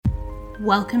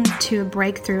Welcome to a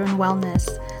breakthrough in wellness.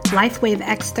 LifeWave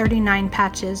X39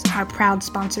 patches are proud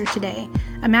sponsor today.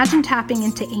 Imagine tapping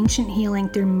into ancient healing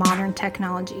through modern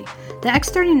technology. The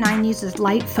X39 uses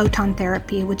light photon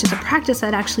therapy, which is a practice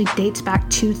that actually dates back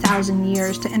 2,000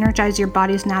 years to energize your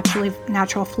body's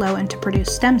natural flow and to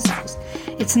produce stem cells.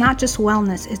 It's not just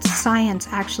wellness, it's science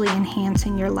actually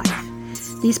enhancing your life.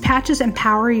 These patches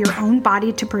empower your own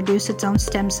body to produce its own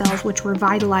stem cells, which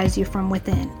revitalize you from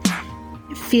within.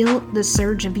 Feel the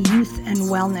surge of youth and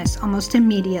wellness almost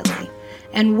immediately.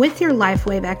 And with your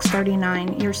LifeWave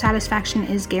X39, your satisfaction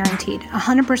is guaranteed.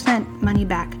 100% money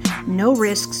back, no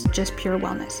risks, just pure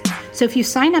wellness. So if you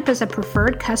sign up as a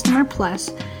preferred customer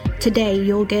plus, today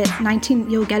you'll get it for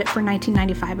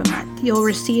 $19.95 a month. You'll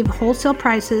receive wholesale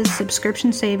prices,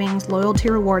 subscription savings, loyalty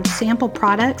rewards, sample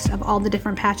products of all the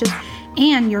different patches,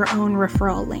 and your own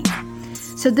referral link.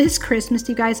 So this Christmas,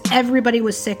 you guys, everybody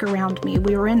was sick around me.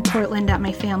 We were in Portland at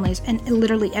my family's, and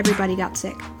literally everybody got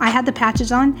sick. I had the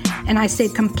patches on, and I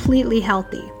stayed completely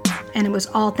healthy, and it was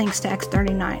all thanks to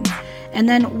X39. And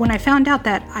then when I found out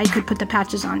that I could put the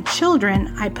patches on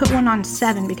children, I put one on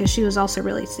Seven because she was also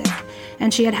really sick,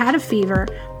 and she had a fever,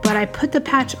 but I put the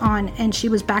patch on, and she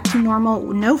was back to normal,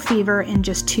 no fever, in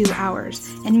just 2 hours.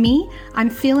 And me, I'm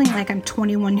feeling like I'm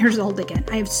 21 years old again.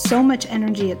 I have so much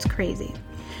energy, it's crazy.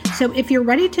 So if you're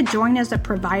ready to join as a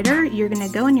provider, you're going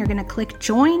to go and you're going to click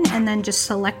join and then just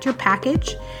select your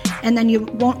package. And then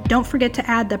don't forget to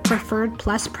add the Preferred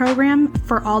Plus program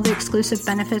for all the exclusive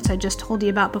benefits I just told you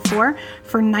about before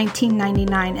for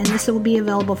 $19.99. And this will be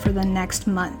available for the next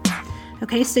month.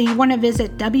 Okay, so you want to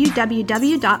visit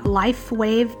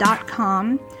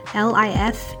www.lifewave.com,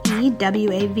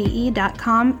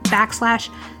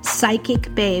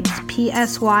 lifewave.com/Psychic Babes,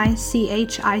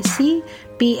 PSYCHIC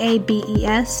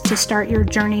BABES to start your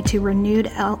journey to renewed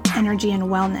energy and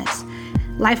wellness.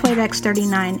 LifeWave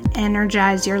X39,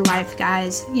 energize your life,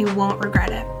 guys. You won't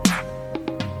regret it.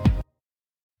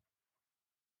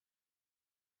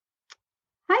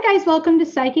 Hi guys, welcome to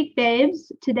Psychic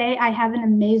Babes. Today I have an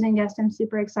amazing guest. I'm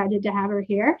super excited to have her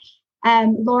here.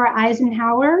 Laura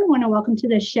Eisenhower, I want to welcome to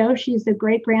the show. She's the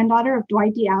great-granddaughter of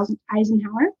Dwight D.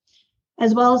 Eisenhower,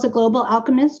 as well as a global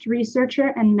alchemist,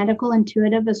 researcher, and medical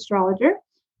intuitive astrologer.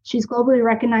 She's globally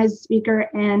recognized speaker,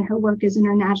 and her work is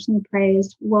internationally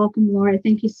praised. Welcome, Laura.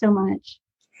 Thank you so much.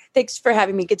 Thanks for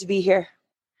having me. Good to be here.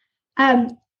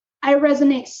 I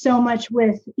resonate so much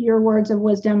with your words of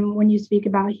wisdom when you speak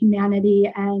about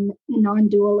humanity and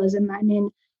non-dualism. I mean,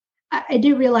 I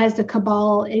do realize the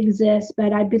cabal exists,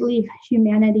 but I believe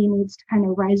humanity needs to kind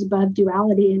of rise above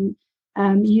duality.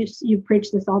 And you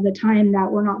preach this all the time,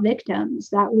 that we're not victims,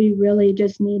 that we really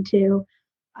just need to,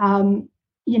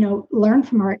 learn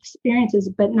from our experiences,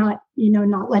 but not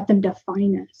let them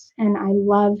define us. And I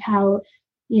love how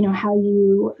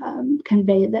you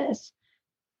convey this.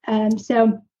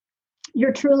 So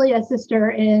you're truly a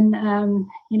sister in,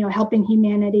 helping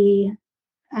humanity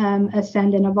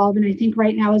ascend and evolve. And I think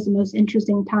right now is the most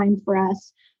interesting time for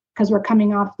us because we're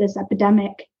coming off this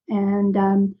epidemic,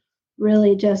 and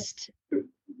really just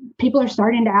people are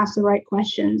starting to ask the right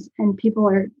questions, and people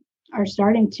are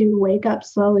starting to wake up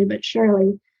slowly but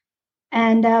surely.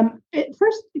 And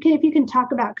first, okay, if you can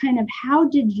talk about kind of how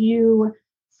did you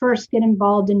first get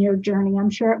involved in your journey? I'm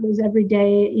sure it was every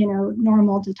day,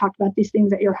 normal to talk about these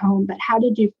things at your home, but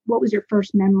what was your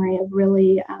first memory of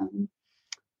really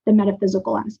the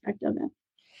metaphysical aspect of it?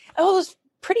 I was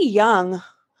pretty young.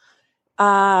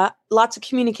 Lots of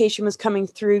communication was coming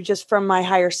through just from my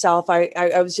higher self.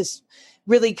 I was just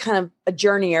really kind of a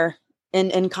journeyer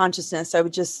in consciousness. I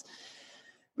would just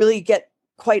really get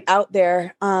quite out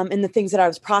there in the things that I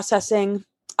was processing.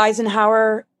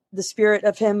 Eisenhower, the spirit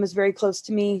of him, was very close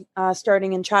to me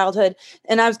starting in childhood.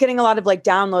 And I was getting a lot of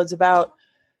downloads about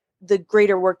the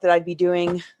greater work that I'd be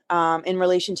doing in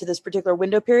relation to this particular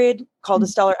window period called a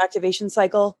stellar activation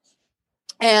cycle.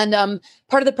 And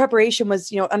part of the preparation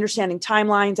was, understanding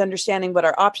timelines, understanding what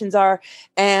our options are,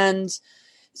 and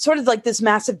sort of this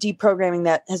massive deprogramming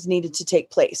that has needed to take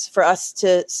place for us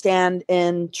to stand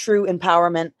in true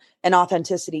empowerment and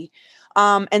authenticity.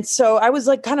 And so I was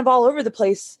kind of all over the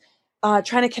place,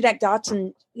 trying to connect dots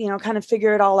and, kind of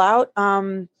figure it all out.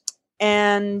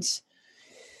 And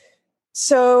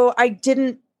so I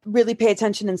didn't really pay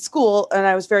attention in school, and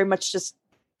I was very much just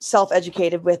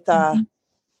self-educated with the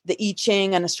I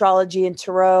Ching and astrology and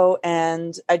tarot.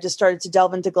 And I just started to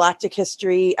delve into galactic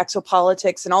history,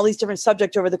 exopolitics, and all these different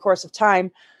subjects over the course of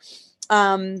time.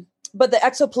 But the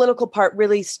exopolitical part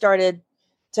really started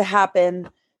to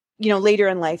happen, later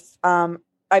in life. I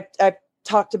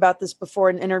talked about this before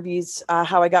in interviews,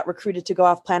 how I got recruited to go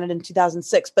off planet in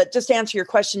 2006. But just to answer your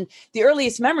question, the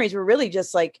earliest memories were really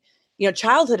just like,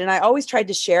 childhood. And I always tried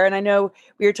to share. And I know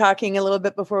we were talking a little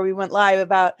bit before we went live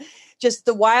about just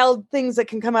the wild things that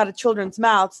can come out of children's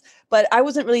mouths. But I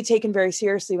wasn't really taken very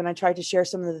seriously when I tried to share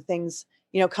some of the things,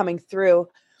 coming through.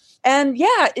 And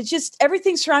yeah, it's just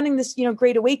everything surrounding this,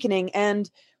 great awakening.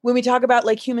 And when we talk about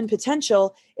like human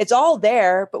potential, it's all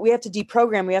there, but we have to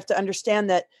deprogram. We have to understand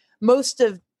that most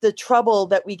of the trouble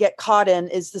that we get caught in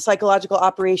is the psychological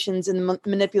operations and the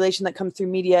manipulation that comes through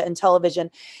media and television.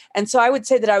 And so I would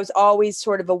say that I was always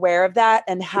sort of aware of that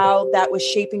and how that was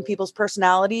shaping people's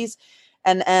personalities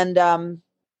and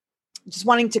just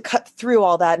wanting to cut through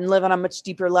all that and live on a much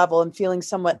deeper level and feeling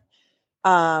somewhat,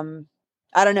 I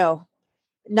don't know,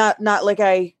 not like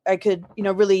I could,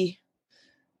 really,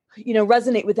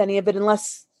 resonate with any of it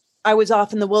unless I was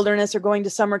off in the wilderness or going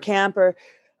to summer camp or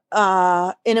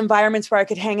in environments where I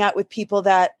could hang out with people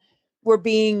that were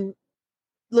being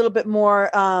a little bit more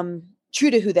true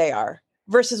to who they are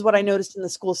versus what I noticed in the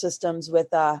school systems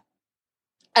with, I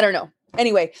don't know.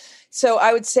 Anyway, so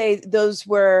I would say those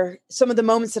were some of the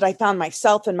moments that I found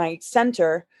myself in my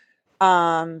center,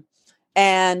 and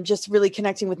just really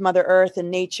connecting with Mother Earth and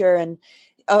nature, and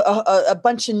a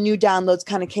bunch of new downloads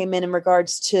kind of came in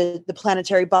regards to the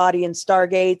planetary body and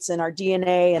stargates and our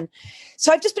DNA. And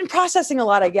so I've just been processing a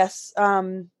lot, I guess.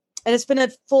 And it's been a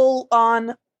full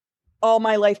on all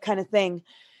my life kind of thing.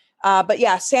 But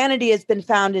yeah, sanity has been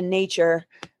found in nature,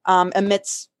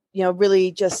 amidst,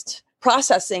 really just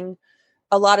processing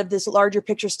a lot of this larger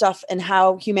picture stuff and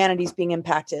how humanity is being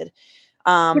impacted.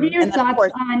 What are your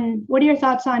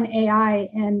thoughts on AI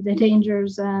and the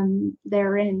dangers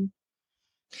therein?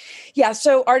 Yeah,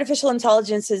 so artificial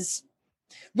intelligence is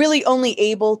really only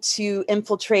able to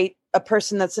infiltrate a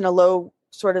person that's in a low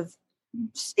sort of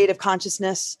state of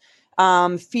consciousness,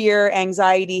 fear,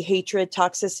 anxiety, hatred,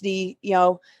 toxicity.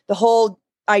 The whole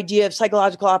idea of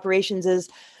psychological operations is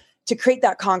to create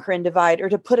that conquer and divide, or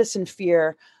to put us in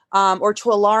fear, or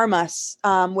to alarm us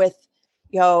with,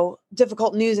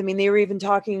 difficult news. I mean, they were even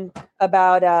talking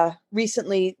about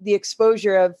recently the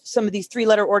exposure of some of these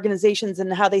 3-letter organizations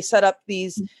and how they set up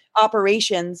these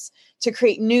operations to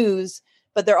create news,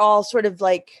 but they're all sort of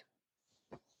like,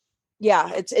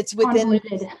 it's within,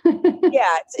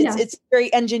 it's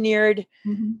very engineered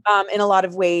in a lot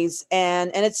of ways.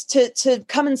 And it's to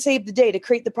come and save the day, to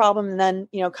create the problem and then,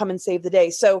 come and save the day.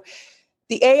 So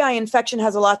the AI infection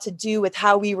has a lot to do with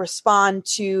how we respond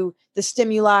to the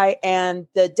stimuli and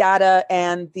the data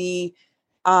and the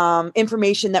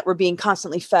information that we're being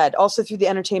constantly fed, also through the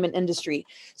entertainment industry.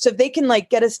 So if they can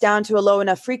get us down to a low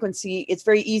enough frequency, it's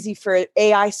very easy for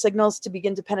AI signals to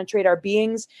begin to penetrate our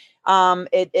beings.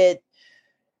 It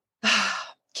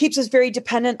keeps us very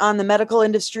dependent on the medical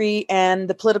industry and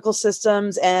the political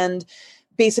systems, and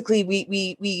basically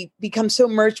we become so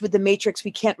merged with the matrix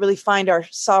we can't really find our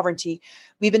sovereignty.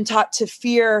 We've been taught to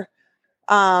fear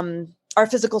our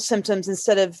physical symptoms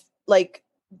instead of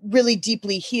really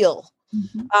deeply heal.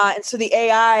 And so the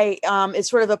AI is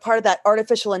sort of a part of that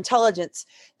artificial intelligence,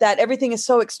 that everything is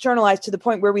so externalized to the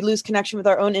point where we lose connection with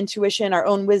our own intuition, our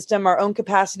own wisdom, our own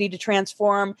capacity to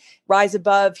transform, rise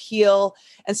above, heal,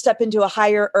 and step into a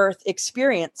higher earth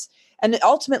experience. And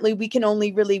ultimately, we can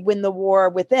only really win the war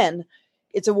within.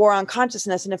 It's a war on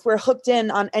consciousness. And if we're hooked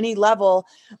in on any level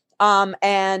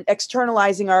and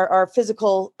externalizing our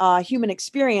physical human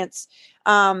experience,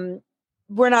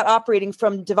 we're not operating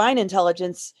from divine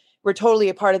intelligence. We're totally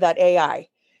a part of that AI.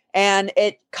 And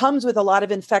it comes with a lot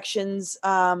of infections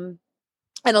and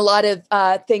a lot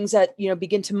of things that,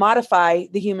 begin to modify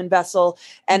the human vessel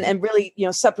and really,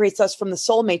 separates us from the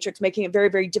soul matrix, making it very,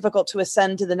 very difficult to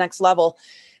ascend to the next level.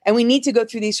 And we need to go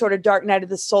through these sort of dark night of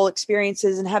the soul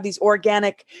experiences and have these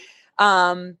organic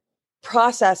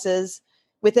processes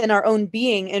within our own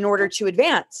being in order to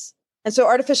advance. And so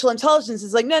artificial intelligence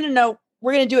is like, no,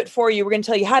 we're going to do it for you. We're going to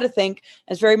tell you how to think.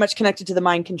 And it's very much connected to the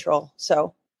mind control.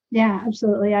 So. Yeah,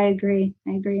 absolutely. I agree.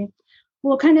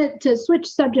 Well, kind of to switch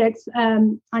subjects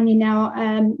on you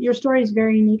now, your story is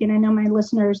very unique. And I know my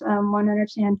listeners want to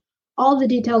understand all the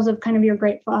details of kind of your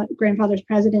grandfather's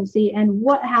presidency and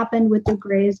what happened with the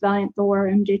Greys, Valiant Thor,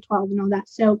 MJ-12 and all that.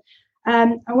 So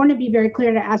I want to be very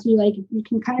clear to ask you, you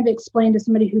can kind of explain to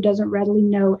somebody who doesn't readily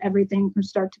know everything from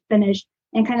start to finish,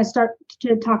 and kind of start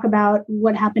to talk about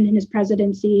what happened in his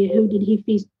presidency. Who did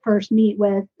he first meet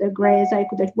with? The Greys,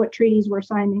 what treaties were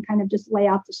signed, and kind of just lay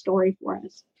out the story for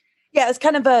us. Yeah, it's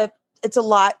kind of it's a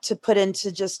lot to put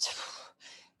into just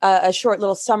a short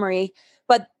little summary,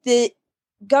 but the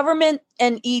government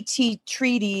and ET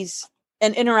treaties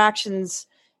and interactions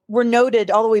were noted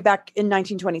all the way back in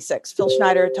 1926. Phil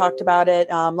Schneider talked about it.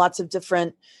 Lots of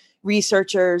different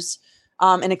researchers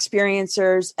and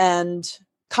experiencers and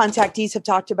contactees have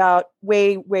talked about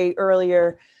way, way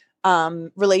earlier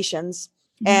relations.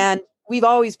 Mm-hmm. And we've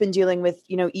always been dealing with,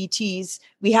 ETs.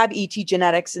 We have ET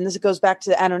genetics, and this goes back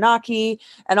to the Anunnaki,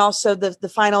 and also the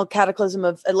final cataclysm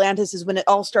of Atlantis is when it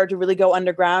all started to really go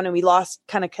underground, and we lost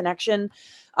kind of connection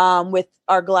with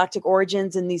our galactic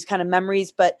origins and these kind of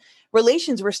memories. But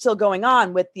relations were still going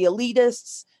on with the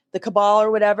elitists, the cabal or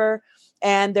whatever,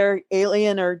 and their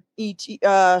alien or ET,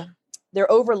 their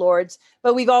overlords.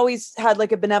 But we've always had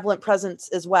like a benevolent presence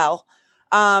as well.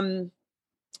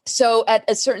 So at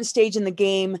a certain stage in the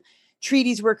game,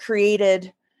 treaties were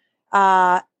created,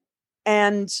 and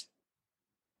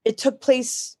it took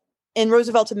place in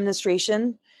Roosevelt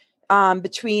administration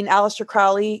between Aleister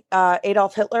Crowley,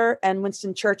 Adolf Hitler, and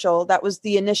Winston Churchill. That was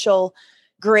the initial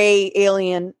gray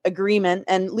alien agreement.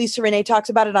 And Lisa Renee talks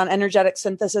about it on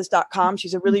energeticsynthesis.com.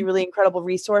 She's a really, really incredible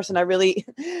resource, and I really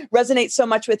resonate so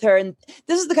much with her. And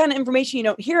this is the kind of information you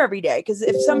don't hear every day, because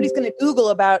if somebody's going to Google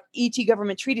about ET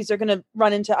government treaties, they're going to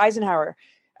run into Eisenhower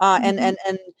and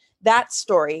that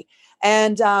story.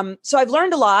 And so I've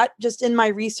learned a lot just in my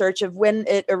research of when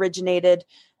it originated.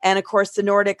 And of course, the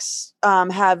Nordics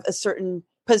have a certain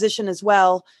position as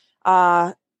well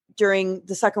during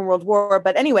the Second World War.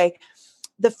 But anyway,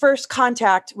 the first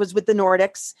contact was with the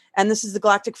Nordics, and this is the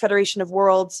Galactic Federation of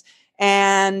Worlds,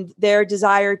 and their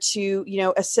desire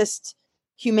to, assist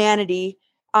humanity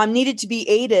needed to be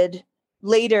aided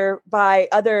later by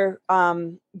other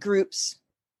groups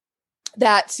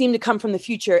that seemed to come from the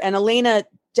future. And Elena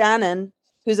Dannon,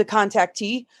 who's a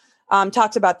contactee,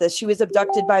 talks about this. She was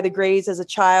abducted by the Greys as a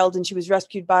child, and she was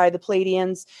rescued by the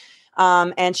Pleiadians.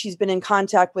 And she's been in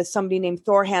contact with somebody named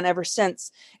Thorhan ever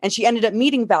since. And she ended up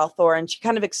meeting Val Thor, and she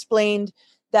kind of explained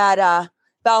that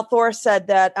Val Thor said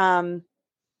that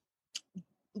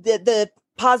the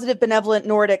positive, benevolent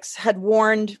Nordics had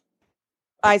warned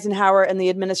Eisenhower and the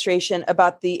administration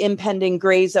about the impending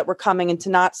Greys that were coming and to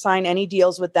not sign any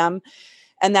deals with them.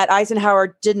 And that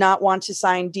Eisenhower did not want to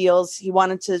sign deals. He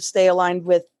wanted to stay aligned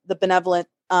with the benevolent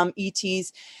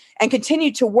ETs and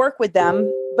continue to work with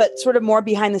them, but sort of more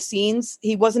behind the scenes.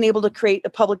 He wasn't able to create a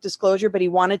public disclosure, but he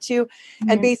wanted to. Mm-hmm.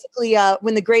 And basically,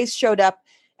 when the Greys showed up,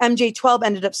 MJ-12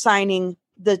 ended up signing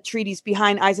the treaties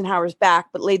behind Eisenhower's back,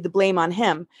 but laid the blame on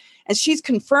him. And she's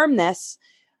confirmed this.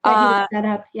 That he was set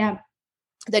up, yeah.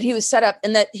 That he was set up,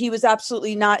 and that he was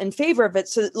absolutely not in favor of it.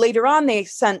 So later on, they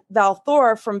sent Val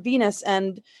Thor from Venus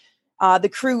and the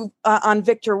crew on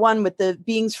Victor 1 with the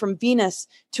beings from Venus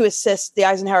to assist the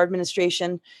Eisenhower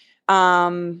administration.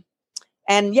 And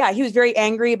yeah, he was very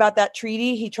angry about that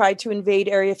treaty. He tried to invade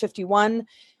Area 51.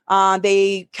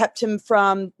 They kept him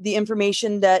from the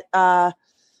information that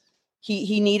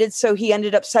he needed. So he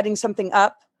ended up setting something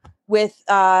up with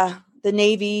the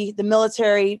Navy, the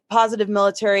military, positive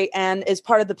military, and as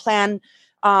part of the plan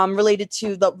related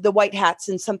to the White Hats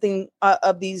and something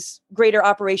of these greater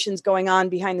operations going on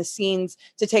behind the scenes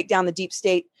to take down the deep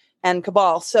state and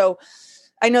cabal. So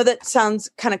I know that sounds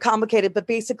kind of complicated, but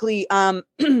basically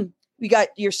we got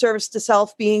your service to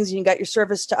self beings and you got your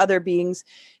service to other beings.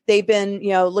 They've been,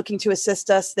 looking to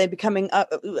assist us. They've been coming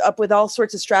up with all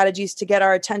sorts of strategies to get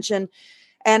our attention.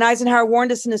 And Eisenhower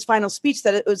warned us in his final speech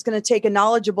that it was going to take a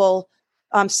knowledgeable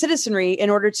citizenry in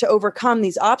order to overcome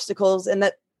these obstacles, and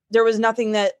that there was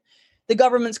nothing that the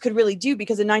governments could really do,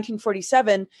 because in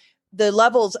 1947, the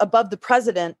levels above the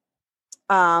president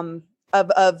of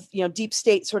deep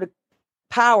state sort of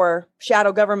power,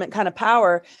 shadow government kind of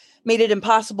power, made it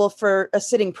impossible for a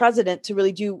sitting president to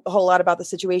really do a whole lot about the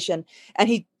situation. And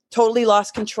he totally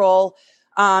lost control,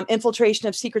 infiltration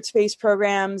of secret space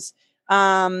programs.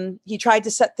 He tried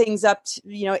to set things up,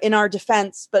 in our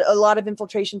defense, but a lot of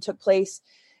infiltration took place.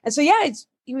 And so, yeah,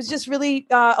 he was just really,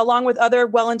 along with other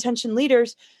well-intentioned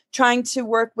leaders, trying to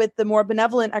work with the more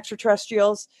benevolent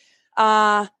extraterrestrials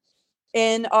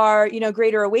in our,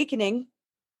 greater awakening.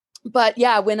 But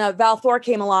yeah, when Val Thor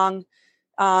came along,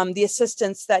 the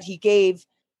assistance that he gave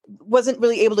wasn't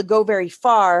really able to go very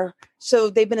far. So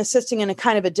they've been assisting in a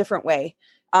kind of a different way,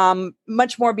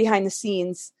 much more behind the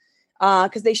scenes.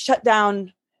 Because they shut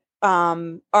down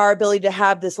our ability to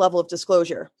have this level of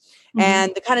disclosure. Mm-hmm.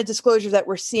 And the kind of disclosure that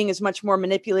we're seeing is much more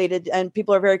manipulated, and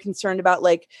people are very concerned about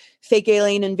like fake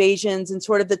alien invasions and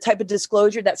sort of the type of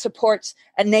disclosure that supports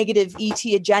a negative ET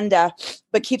agenda,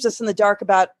 but keeps us in the dark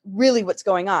about really what's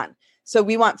going on. So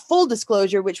we want full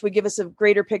disclosure, which would give us a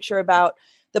greater picture about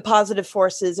the positive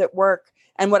forces at work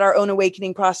and what our own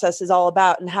awakening process is all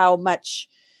about, and how much,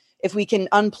 if we can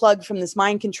unplug from this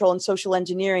mind control and social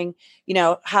engineering,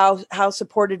 how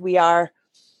supported we are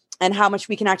and how much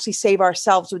we can actually save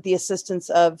ourselves with the assistance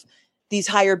of these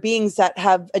higher beings that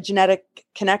have a genetic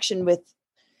connection with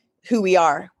who we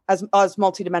are as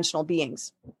multidimensional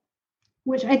beings.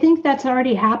 Which I think that's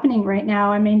already happening right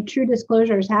now. I mean, true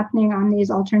disclosure is happening on these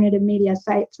alternative media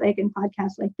sites, like in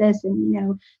podcasts like this,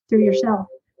 and through yourself.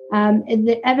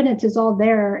 The evidence is all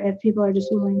there if people are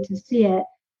just willing to see it.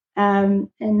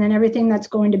 And then everything that's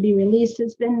going to be released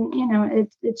has been,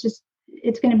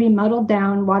 it's going to be muddled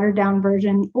down, watered down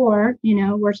version, or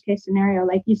worst case scenario,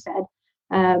 like you said,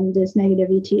 this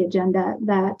negative ET agenda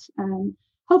that.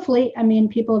 Hopefully, I mean,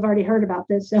 people have already heard about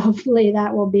this, so hopefully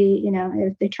that will be,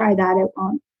 if they try that, it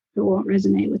won't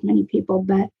resonate with many people.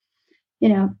 But,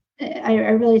 I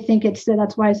really think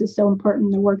that's why this is so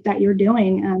important, the work that you're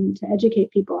doing to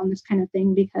educate people on this kind of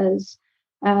thing, because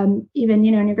even, in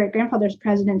your great grandfather's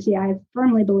presidency, I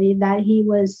firmly believe that he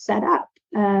was set up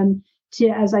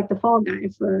as like the fall guy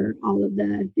for all of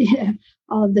the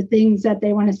things that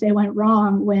they want to say went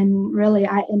wrong, when really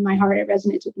in my heart, it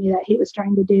resonates with me that he was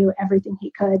trying to do everything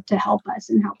he could to help us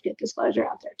and help get disclosure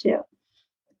out there too.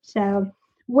 So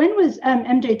when was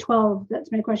MJ12,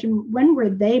 that's my question, when were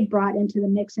they brought into the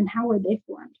mix and how were they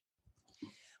formed?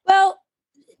 Well,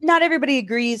 not everybody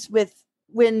agrees with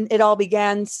when it all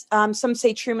began. Some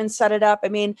say Truman set it up. I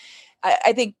mean,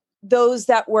 I think those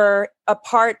that were a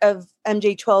part of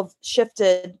MJ12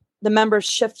 shifted, the members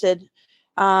shifted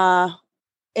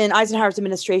in Eisenhower's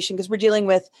administration, because we're dealing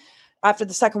with, after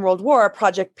the Second World War,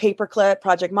 Project Paperclip,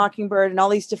 Project Mockingbird, and all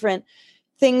these different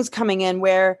things coming in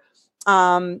where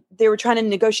they were trying to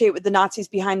negotiate with the Nazis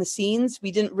behind the scenes.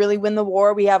 We didn't really win the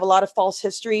war. We have a lot of false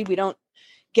history. We don't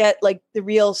get like the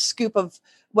real scoop of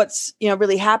what's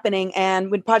really happening.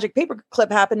 And when Project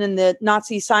Paperclip happened and the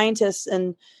Nazi scientists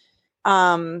and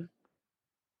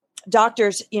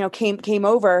doctors, came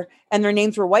over and their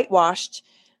names were whitewashed.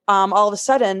 All of a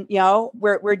sudden,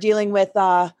 we're dealing with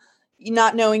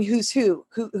not knowing who's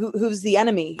the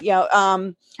enemy.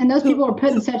 And those people are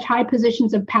put in such high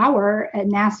positions of power at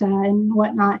NASA and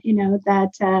whatnot.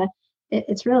 That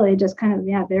it's really just kind of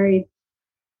very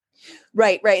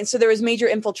right. And so there was major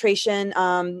infiltration.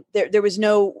 There was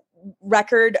no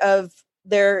record of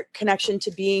their connection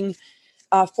to being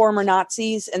former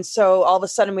Nazis. And so all of a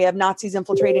sudden we have Nazis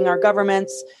infiltrating our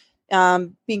governments,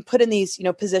 being put in these,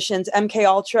 positions. MK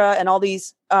Ultra and all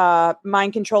these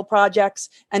mind control projects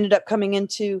ended up coming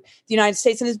into the United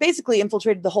States and has basically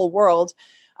infiltrated the whole world.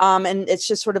 And it's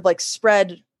just sort of like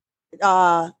spread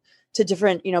to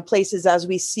different, places, as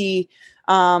we see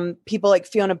people like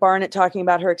Fiona Barnett talking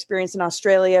about her experience in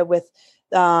Australia with,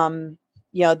 these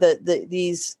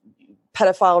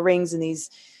pedophile rings and these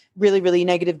really, really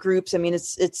negative groups. I mean,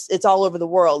 it's all over the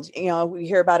world. We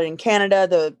hear about it in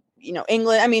Canada,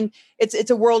 England. I mean, it's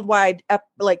a worldwide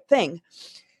thing.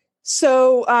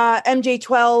 So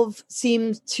MJ12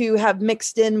 seems to have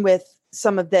mixed in with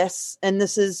some of this, and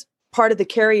this is part of the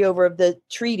carryover of the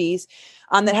treaties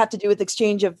that have to do with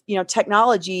exchange of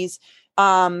technologies.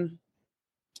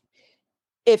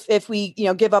 If we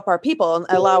give up our people and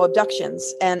allow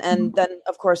abductions, and then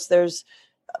of course there's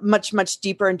much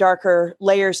deeper and darker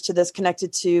layers to this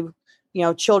connected to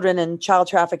children and child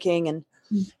trafficking, and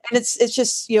it's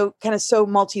just kind of so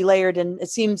multi-layered. And it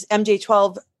seems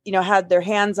MJ12 had their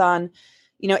hands on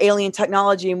alien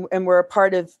technology and were a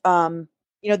part of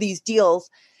these deals.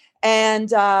 And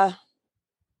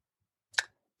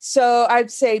so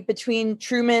I'd say between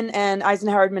Truman and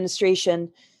Eisenhower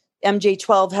administration,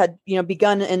 MJ12 had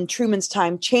begun in Truman's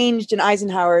time, changed in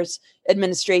Eisenhower's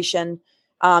administration,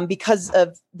 because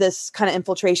of this kind of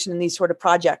infiltration in these sort of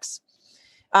projects.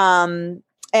 And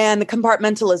the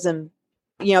compartmentalism,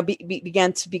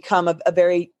 began to become a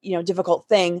very, difficult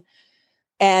thing,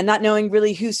 and not knowing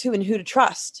really who's who and who to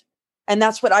trust. And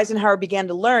that's what Eisenhower began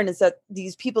to learn, is that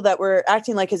these people that were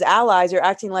acting like his allies, or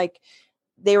acting like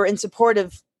they were in support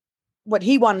of what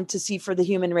he wanted to see for the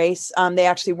human race, they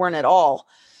actually weren't at all.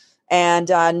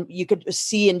 And you could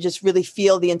see and just really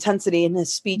feel the intensity in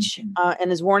his speech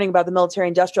and his warning about the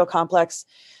military-industrial complex.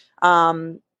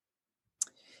 I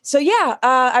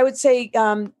would say,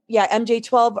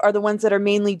 MJ12 are the ones that are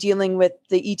mainly dealing with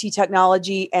the ET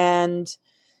technology and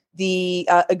the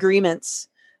agreements,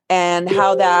 and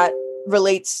how that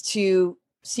relates to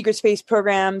secret space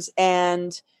programs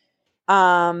and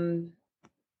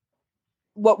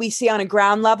what we see on a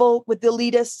ground level with the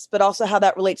elitists, but also how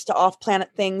that relates to off-planet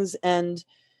things and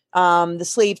the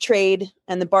slave trade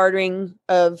and the bartering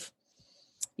of,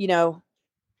 And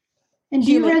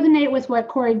do you resonate with what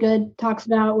Corey Goode talks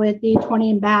about with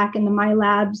E20 and back and the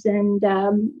MyLabs? And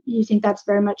you think that's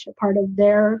very much a part of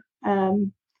their...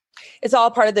 It's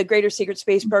all part of the greater secret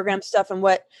space program stuff. And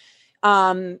what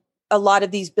a lot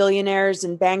of these billionaires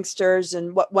and banksters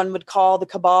and what one would call the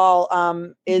cabal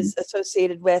is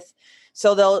associated with.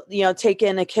 So they'll, take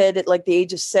in a kid at like the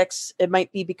age of 6. It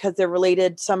might be because they're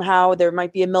related somehow. There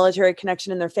might be a military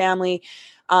connection in their family.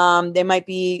 They might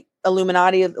be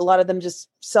Illuminati. A lot of them just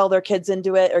sell their kids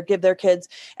into it or give their kids.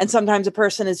 And sometimes a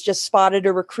person is just spotted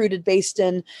or recruited based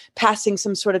in passing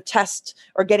some sort of test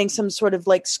or getting some sort of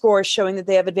like score showing that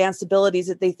they have advanced abilities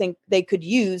that they think they could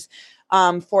use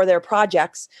for their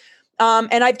projects.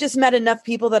 And I've just met enough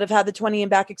people that have had the 20 and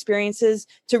back experiences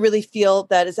to really feel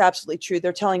that is absolutely true.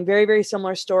 They're telling very, very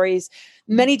similar stories,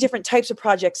 many different types of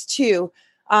projects too,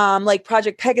 like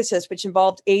Project Pegasus, which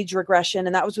involved age regression.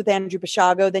 And that was with Andrew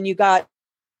Basiago. Then you got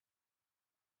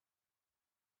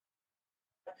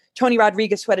Tony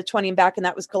Rodriguez, who had a 20 and back, and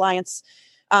that was Goliaths.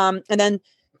 And then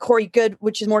Corey Good,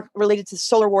 which is more related to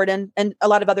Solar Warden and a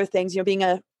lot of other things, being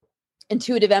a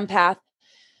intuitive empath.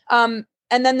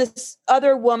 And then this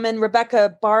other woman,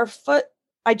 Rebecca Barfoot,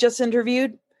 I just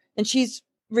interviewed, and she's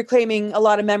reclaiming a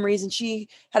lot of memories, and she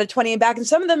had a 20 and back, and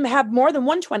some of them have more than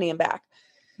 120 and back.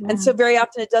 Yeah. And so very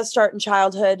often it does start in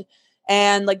childhood.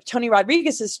 And like Tony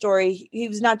Rodriguez's story, he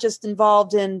was not just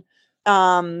involved in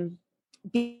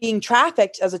being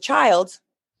trafficked as a child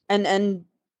and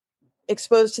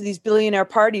exposed to these billionaire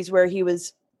parties where he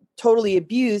was totally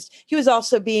abused. He was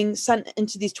also being sent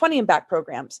into these 20 and back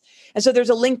programs. And so there's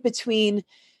a link between,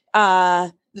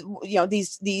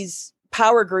 these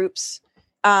power groups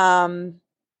and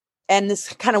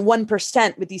this kind of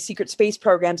 1% with these secret space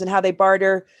programs and how they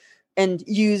barter and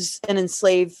use and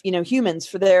enslave, humans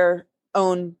for their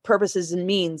own purposes and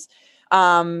means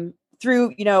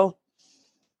through,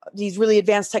 these really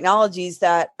advanced technologies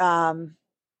that, and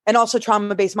also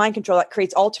trauma-based mind control that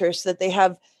creates alters so that they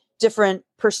have different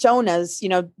personas,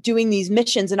 doing these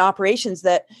missions and operations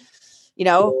that,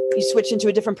 you switch into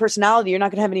a different personality, you're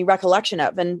not going to have any recollection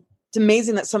of. And it's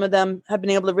amazing that some of them have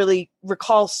been able to really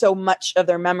recall so much of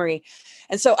their memory.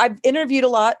 And so I've interviewed a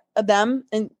lot of them,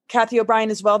 and Kathy O'Brien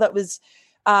as well, that was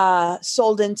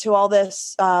sold into all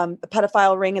this a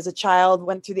pedophile ring as a child,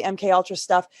 went through the MK Ultra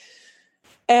stuff.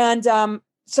 And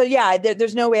so yeah,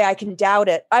 there's no way I can doubt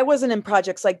it. I wasn't in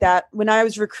projects like that. When I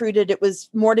was recruited, it was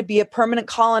more to be a permanent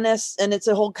colonist, and it's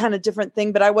a whole kind of different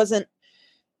thing, but I wasn't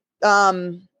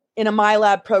in a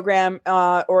MyLab program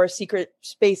or a secret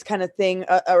space kind of thing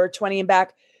or 20 and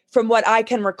back. From what I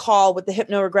can recall with the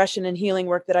hypnoregression and healing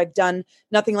work that I've done,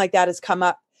 nothing like that has come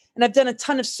up. And I've done a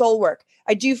ton of soul work.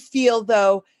 I do feel,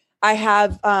 though, I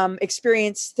have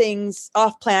experienced things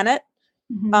off planet,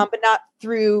 but not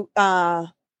through a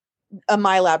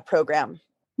MyLab program.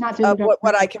 Not through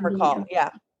what I can recall. Yeah.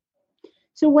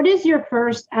 So what is your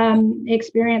first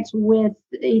experience with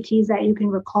ETs that you can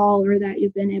recall or that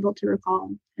you've been able to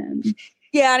recall?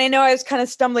 Yeah. And I know I was kind of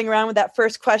stumbling around with that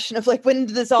first question of like, when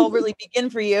did this all really begin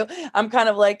for you? I'm kind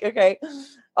of like, okay,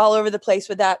 all over the place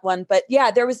with that one. But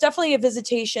yeah, there was definitely a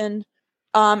visitation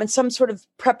and some sort of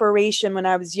preparation when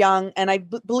I was young. And I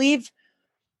believe,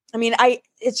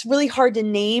 it's really hard to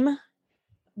name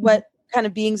what kind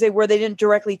of beings they were. They didn't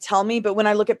directly tell me, but when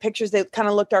I look at pictures, they kind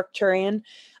of looked Arcturian.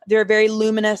 They're very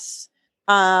luminous,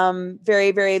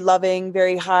 very, very loving,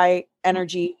 very high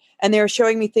energy. And they were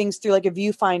showing me things through like a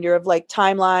viewfinder of like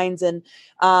timelines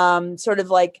and sort of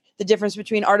like the difference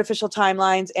between artificial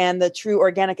timelines and the true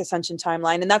organic ascension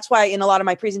timeline. And that's why in a lot of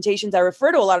my presentations, I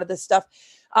refer to a lot of this stuff.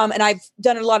 And I've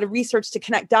done a lot of research to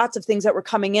connect dots of things that were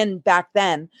coming in back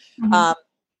then.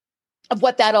 Of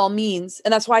what that all means.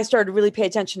 And that's why I started to really pay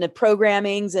attention to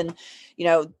programmings and,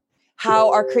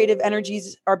 how our creative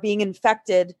energies are being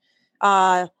infected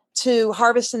to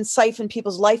harvest and siphon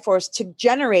people's life force to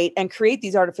generate and create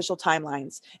these artificial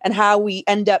timelines, and how we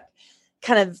end up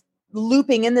kind of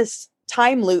looping in this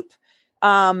time loop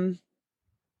on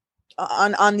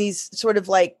these sort of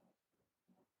like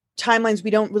timelines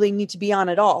we don't really need to be on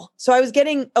at all. So I was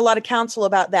getting a lot of counsel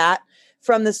about that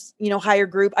from this, higher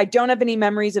group. I don't have any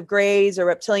memories of grays or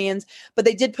reptilians, but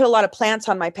they did put a lot of plants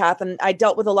on my path. And I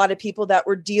dealt with a lot of people that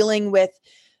were dealing with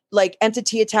like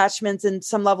entity attachments and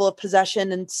some level of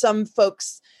possession, and some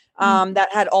folks that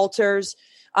had altars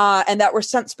and that were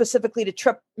sent specifically to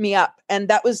trip me up. And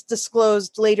that was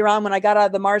disclosed later on when I got out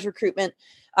of the Mars recruitment.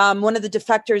 One of the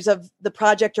defectors of the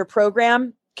project or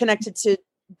program connected to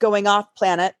going off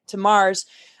planet to Mars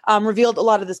revealed a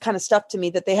lot of this kind of stuff to me,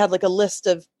 that they had like a list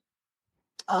of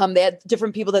they had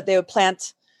different people that they would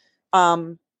plant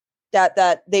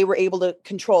that they were able to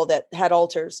control that had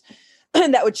altars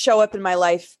and that would show up in my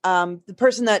life. The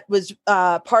person that was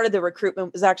part of the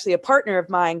recruitment was actually a partner of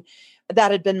mine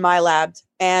that had been MyLabbed,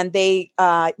 and they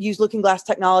used Looking Glass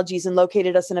technologies and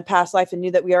located us in a past life and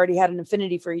knew that we already had an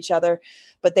affinity for each other,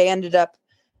 but they ended up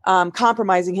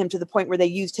compromising him to the point where they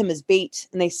used him as bait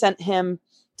and they sent him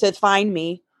to find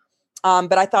me.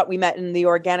 But I thought we met in the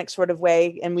organic sort of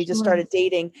way, and we just started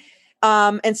dating.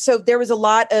 And so there was a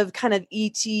lot of kind of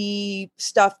ET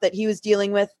stuff that he was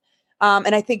dealing with.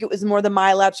 And I think it was more the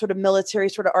MyLab sort of military,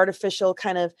 sort of artificial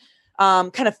kind of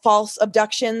false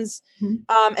abductions.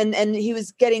 And he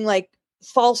was getting like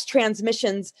false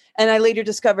transmissions. And I later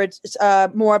discovered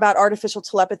more about artificial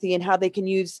telepathy and how they can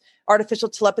use artificial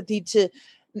telepathy to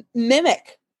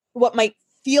mimic what might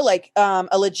feel like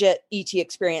a legit ET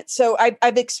experience. So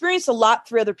I've experienced a lot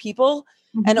through other people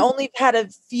and only had a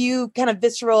few kind of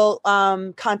visceral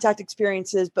contact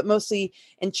experiences, but mostly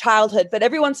in childhood. But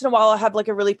every once in a while, I'll have like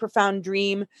a really profound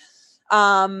dream.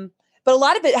 But a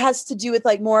lot of it has to do with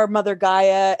like more Mother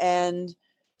Gaia and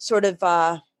sort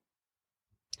of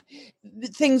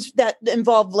things that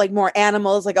involve like more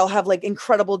animals. Like I'll have like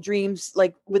incredible dreams,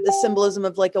 like with the symbolism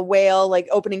of like a whale, like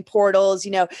opening portals,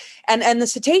 you know, and the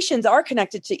cetaceans are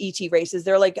connected to ET races.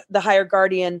 They're like the higher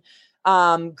guardian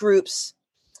groups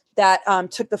that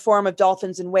took the form of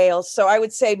dolphins and whales. So I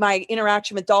would say my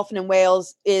interaction with dolphin and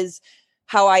whales is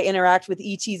how I interact with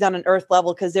ETs on an earth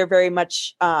level. Cause they're very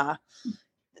much high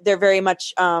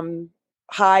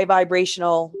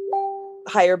vibrational,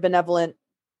 higher benevolent.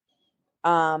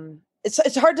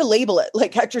 It's hard to label it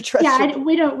like extraterrestrial. Yeah,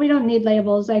 we don't need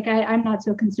labels. Like I'm not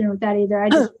so concerned with that either. I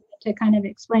just to kind of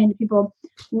explain to people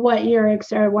what you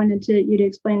to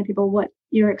explain to people what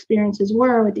your experiences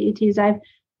were with the ETs.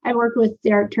 I worked with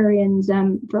the Arcturians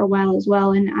for a while as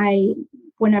well, and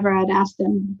whenever I'd ask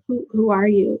them who are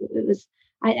you, it was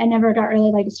I never got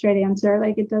really like a straight answer.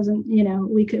 Like it doesn't, you know,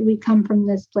 we come from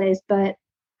this place, but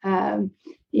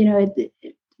you know,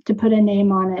 to put a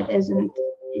name on it isn't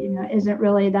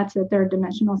really, that's a third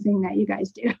dimensional thing that you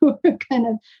guys do.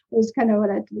 was kind of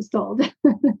what I was told.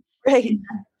 Right.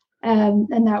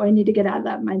 And that we need to get out of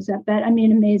that mindset. But I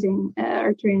mean, amazing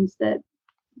Arcturians, that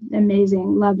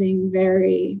amazing, loving,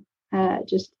 very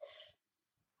just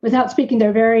without speaking,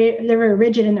 they're very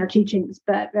rigid in their teachings,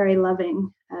 but very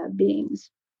loving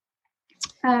beings.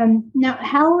 Now,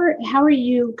 how are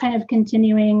you kind of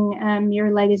continuing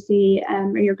your legacy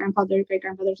or your grandfather, great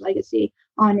grandfather's legacy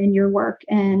on in your work,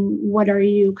 and what are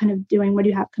you kind of doing? What do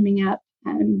you have coming up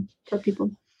for people?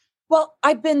 Well,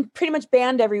 I've been pretty much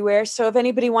banned everywhere. So if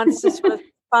anybody wants to sort of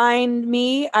find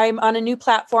me, I'm on a new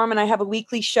platform and I have a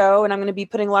weekly show and I'm going to be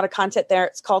putting a lot of content there.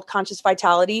 It's called Conscious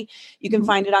Vitality. You can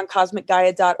find it on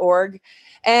cosmicgaia.org.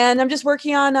 And I'm just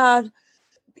working on,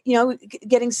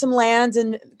 getting some lands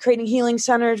and creating healing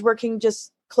centers, working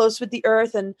just close with the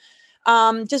earth, and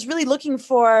just really looking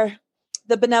for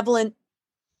the benevolent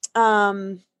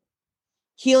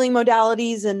healing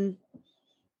modalities and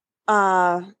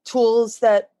tools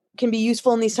that can be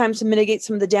useful in these times to mitigate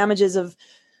some of the damages of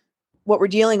what we're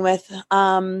dealing with.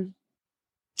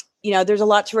 There's a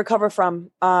lot to recover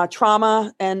from,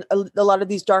 trauma and a lot of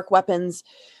these dark weapons.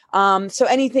 So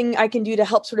anything I can do to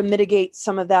help sort of mitigate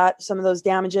some of those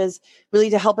damages, really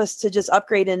to help us to just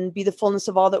upgrade and be the fullness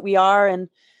of all that we are. And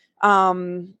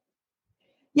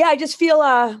I just feel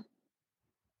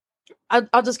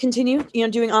I'll just continue,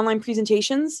 doing online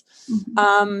presentations.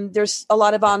 There's a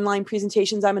lot of online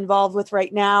presentations I'm involved with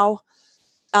right now,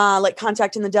 like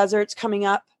Contact in the Desert's coming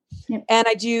up. Yep. And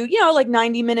I do, like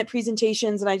 90-minute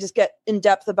presentations, and I just get in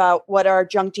depth about what our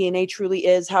junk DNA truly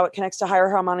is, how it connects to higher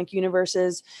harmonic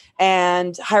universes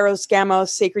and Hyros, Gamos,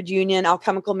 sacred union,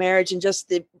 alchemical marriage, and just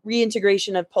the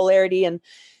reintegration of polarity and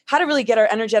how to really get our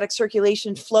energetic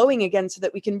circulation flowing again so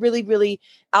that we can really, really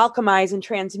alchemize and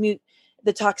transmute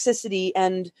the toxicity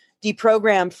and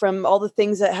deprogram from all the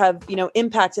things that have,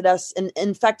 impacted us and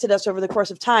infected us over the course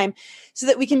of time, so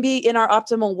that we can be in our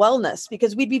optimal wellness,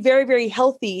 because we'd be very, very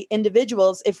healthy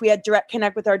individuals if we had direct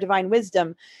connect with our divine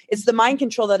wisdom. It's the mind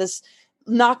control that has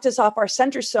knocked us off our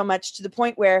center so much to the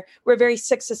point where we're a very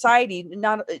sick society,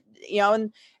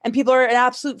 and people are in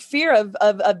absolute fear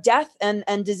of death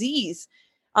and disease.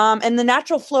 And the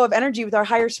natural flow of energy with our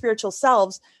higher spiritual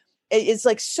selves is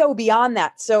like so beyond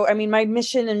that. So, I mean, my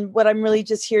mission and what I'm really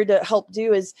just here to help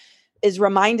do is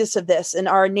remind us of this and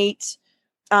our innate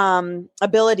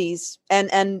abilities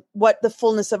and what the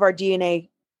fullness of our DNA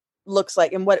looks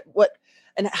like, and what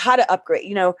and how to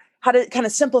upgrade, how to kind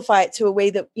of simplify it to a way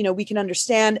that, we can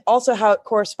understand, also how it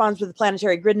corresponds with the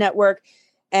planetary grid network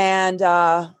and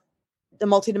the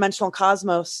multidimensional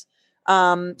cosmos.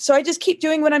 So I just keep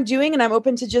doing what I'm doing, and I'm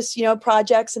open to just,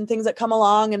 projects and things that come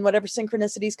along and whatever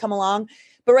synchronicities come along.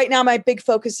 But right now my big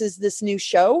focus is this new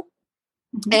show,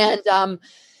 and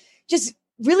just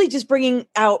really just bringing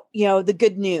out, the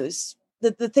good news,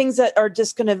 the things that are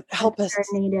just going to help us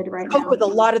needed right cope now with a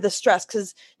lot of the stress.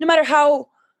 Because no matter how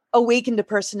awakened a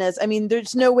person is. I mean,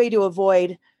 there's no way to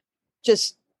avoid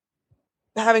just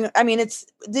having, I mean, this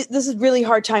is really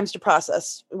hard times to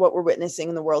process what we're witnessing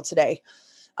in the world today.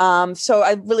 So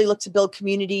I really look to build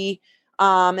community,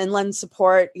 and lend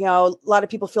support. You know, a lot of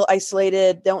people feel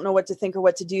isolated, don't know what to think or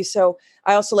what to do. So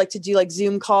I also like to do like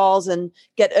Zoom calls and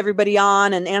get everybody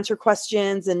on and answer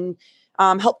questions and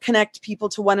help connect people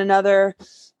to one another.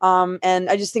 And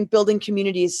I just think building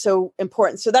community is so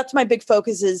important. So that's my big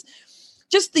focus, is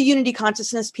just the unity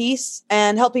consciousness piece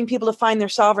and helping people to find their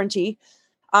sovereignty.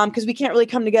 Because we can't really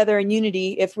come together in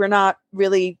unity if we're not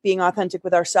really being authentic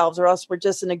with ourselves, or else we're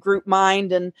just in a group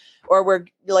mind, or we're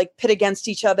like pit against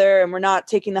each other, and we're not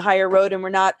taking the higher road, and we're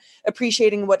not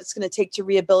appreciating what it's going to take to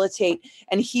rehabilitate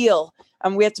and heal.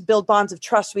 We have to build bonds of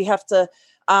trust. We have to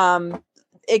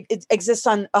it exists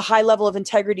on a high level of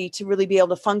integrity to really be able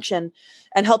to function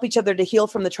and help each other to heal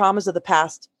from the traumas of the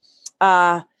past,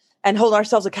 and hold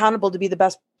ourselves accountable to be the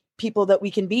best people that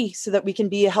we can be, so that we can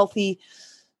be a healthy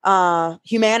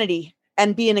humanity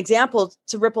and be an example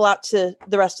to ripple out to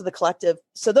the rest of the collective.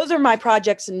 So those are my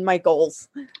projects and my goals.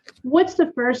 What's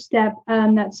the first step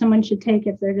that someone should take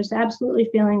if they're just absolutely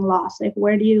feeling lost? Like,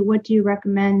 what do you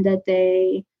recommend that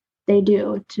they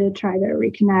do to try to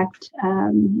reconnect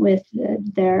with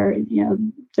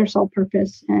their soul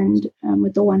purpose and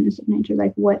with the oneness of nature?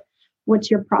 Like,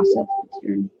 what's your process?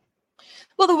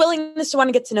 Well, the willingness to want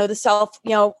to get to know the self,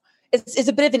 it's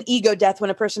a bit of an ego death when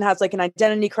a person has like an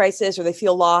identity crisis or they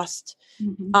feel lost.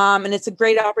 Mm-hmm. And it's a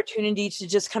great opportunity to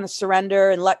just kind of surrender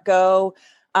and let go.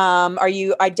 Are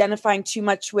you identifying too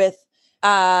much with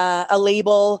a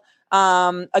label,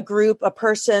 a group, a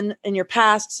person in your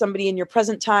past, somebody in your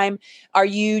present time? Are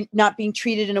you not being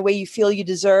treated in a way you feel you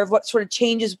deserve? What sort of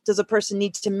changes does a person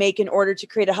need to make in order to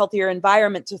create a healthier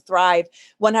environment to thrive?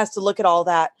 One has to look at all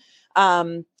that.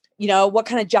 What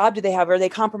kind of job do they have? Are they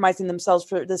compromising themselves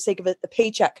for the sake of a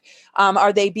paycheck?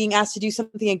 Are they being asked to do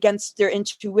something against their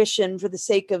intuition for the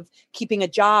sake of keeping a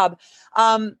job?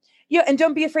 And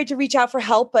don't be afraid to reach out for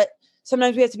help, but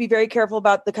sometimes we have to be very careful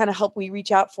about the kind of help we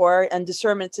reach out for, and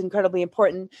discernment's incredibly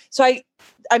important. So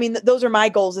I mean, those are my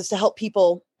goals, is to help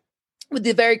people with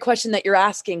the very question that you're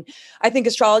asking. I think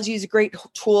astrology is a great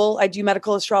tool. I do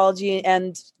medical astrology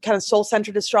and kind of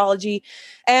soul-centered astrology,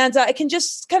 and it can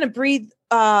just kind of breathe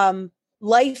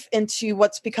life into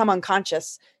what's become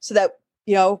unconscious, so that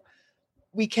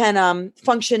we can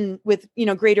function with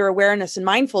greater awareness and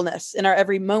mindfulness in our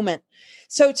every moment.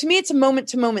 So to me, it's a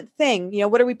moment-to-moment thing.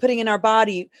 What are we putting in our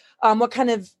body? What kind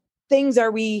of things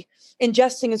are we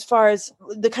ingesting as far as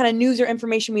the kind of news or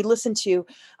information we listen to?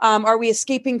 Are we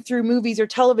escaping through movies or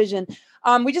television?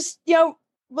 We just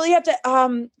really have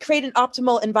to create an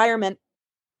optimal environment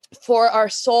for our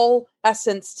soul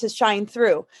essence to shine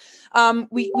through.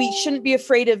 We shouldn't be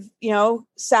afraid of,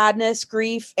 sadness,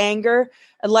 grief, anger,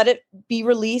 and let it be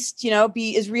released,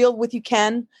 be as real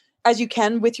as you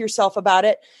can with yourself about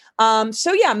it.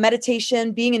 So yeah,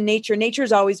 meditation, being in nature.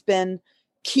 Nature's always been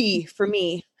key for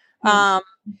me.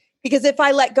 Because if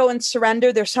I let go and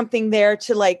surrender, there's something there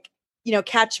to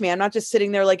catch me. I'm not just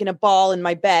sitting there like in a ball in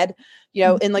my bed,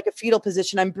 in like a fetal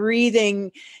position. I'm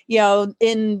breathing,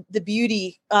 in the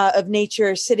beauty of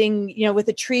nature, sitting, with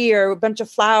a tree or a bunch of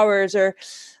flowers, or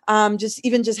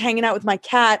just hanging out with my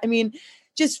cat. I mean,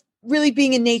 just really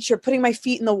being in nature, putting my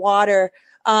feet in the water,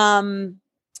 and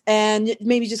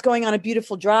maybe just going on a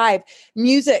beautiful drive.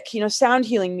 Music, sound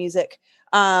healing music,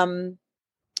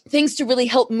 things to really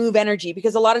help move energy,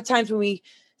 because a lot of times when we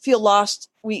feel lost,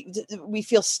 we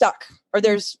feel stuck, or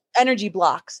there's energy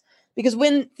blocks. Because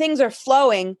when things are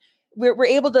flowing, we're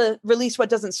able to release what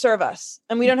doesn't serve us,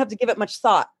 and we don't have to give it much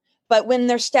thought. But when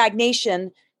there's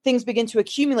stagnation, things begin to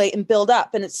accumulate and build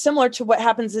up. And it's similar to what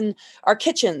happens in our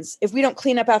kitchens. If we don't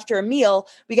clean up after a meal,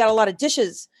 we got a lot of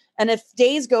dishes. And if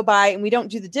days go by and we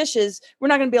don't do the dishes, we're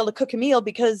not going to be able to cook a meal,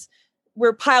 because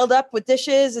we're piled up with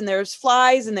dishes, and there's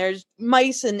flies and there's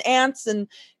mice and ants, and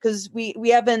because we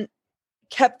haven't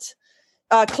kept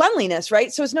cleanliness,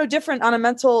 right? So it's no different on a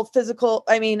mental, physical,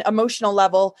 emotional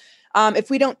level. If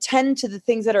we don't tend to the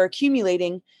things that are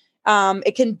accumulating,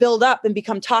 it can build up and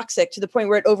become toxic to the point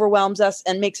where it overwhelms us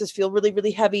and makes us feel really,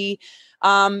 really heavy.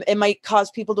 It might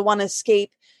cause people to want to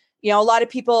escape. A lot of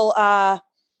people,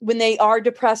 when they are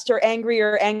depressed or angry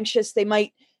or anxious, they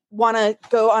might want to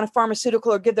go on a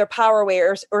pharmaceutical or give their power away,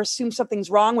 or assume something's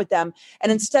wrong with them. And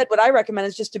instead, what I recommend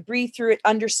is just to breathe through it,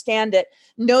 understand it,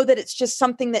 know that it's just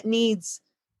something that needs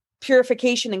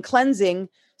purification and cleansing,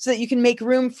 so that you can make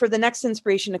room for the next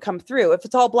inspiration to come through. If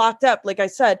it's all blocked up, like I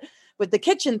said, with the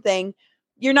kitchen thing,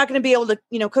 you're not going to be able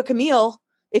to, cook a meal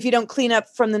if you don't clean up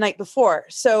from the night before.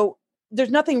 So there's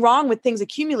nothing wrong with things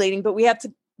accumulating, but we have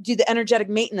to do the energetic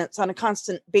maintenance on a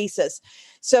constant basis.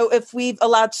 So if we've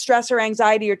allowed stress or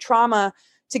anxiety or trauma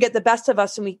to get the best of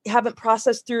us and we haven't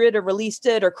processed through it or released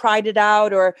it or cried it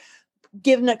out or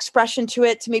given expression to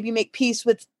it to maybe make peace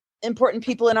with important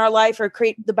people in our life or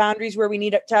create the boundaries where we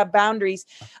need to have boundaries,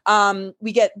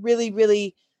 we get really,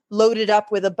 really loaded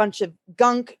up with a bunch of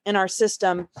gunk in our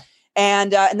system.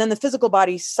 And then the physical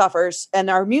body suffers and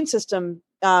our immune system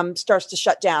starts to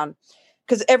shut down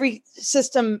because every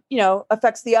system,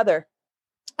 affects the other.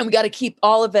 And we got to keep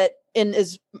all of it in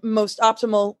as most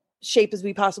optimal shape as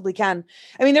we possibly can.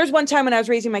 I mean, there's one time when I was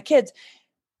raising my kids,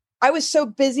 I was so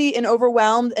busy and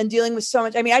overwhelmed and dealing with so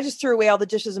much. I mean, I just threw away all the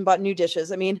dishes and bought new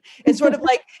dishes. I mean, it's sort of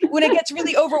like when it gets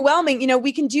really overwhelming,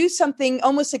 we can do something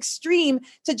almost extreme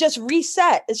to just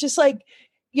reset. It's just like,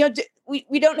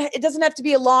 we don't, it doesn't have to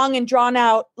be a long and drawn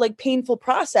out, like painful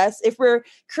process if we're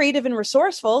creative and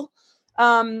resourceful.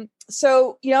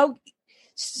 So,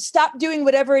 stop doing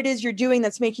whatever it is you're doing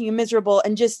that's making you miserable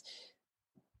and just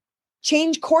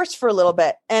change course for a little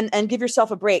bit and give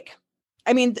yourself a break.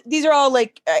 I mean, these are all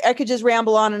like, I could just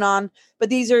ramble on, but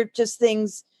these are just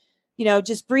things,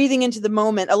 just breathing into the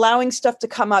moment, allowing stuff to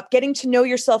come up, getting to know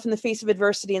yourself in the face of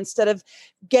adversity instead of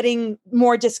getting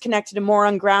more disconnected and more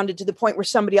ungrounded to the point where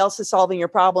somebody else is solving your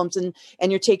problems and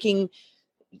you're taking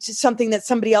something that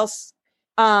somebody else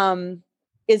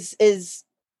is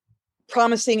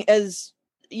promising as,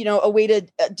 a way to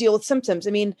deal with symptoms. I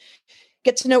mean,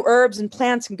 get to know herbs and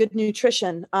plants and good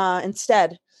nutrition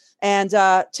instead. And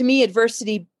to me,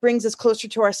 adversity brings us closer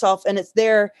to ourselves and it's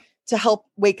there to help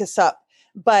wake us up.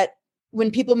 But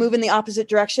when people move in the opposite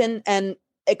direction and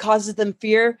it causes them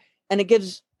fear and they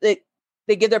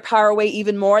give their power away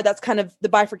even more, that's kind of the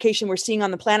bifurcation we're seeing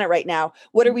on the planet right now.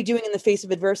 What are we doing in the face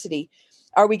of adversity?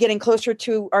 Are we getting closer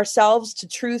to ourselves, to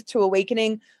truth, to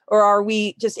awakening, or are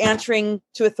we just answering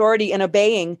to authority and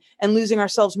obeying and losing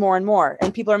ourselves more and more?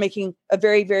 And people are making a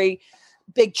very, very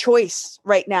big choice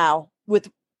right now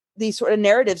with these sort of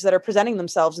narratives that are presenting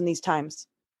themselves in these times.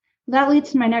 That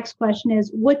leads to my next question is,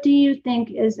 what do you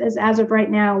think is as of right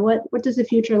now, what does the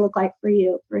future look like for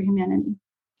you, for humanity?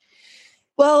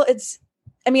 Well,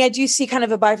 I do see kind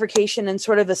of a bifurcation and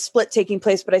sort of a split taking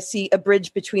place, but I see a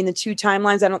bridge between the two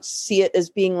timelines. I don't see it as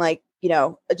being like,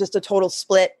 just a total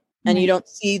split and you don't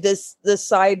see this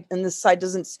side and this side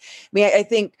doesn't. I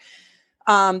think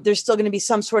there's still going to be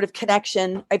some sort of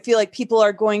connection. I feel like people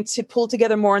are going to pull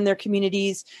together more in their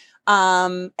communities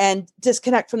and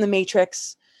disconnect from the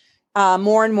matrix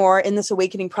more and more in this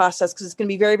awakening process, because it's going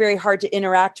to be very, very hard to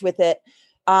interact with it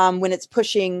when it's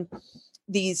pushing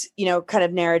these, kind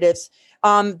of narratives.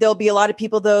 There'll be a lot of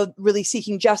people, though, really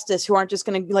seeking justice who aren't just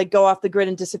going to like go off the grid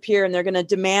and disappear. And they're going to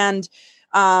demand,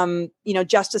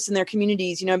 justice in their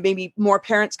communities, maybe more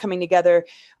parents coming together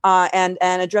and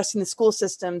addressing the school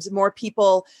systems, more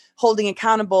people holding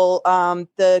accountable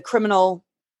the criminal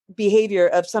behavior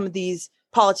of some of these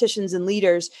politicians and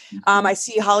leaders. I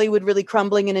see Hollywood really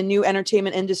crumbling in a new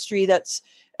entertainment industry that's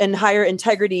in higher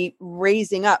integrity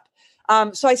raising up.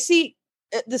 So I see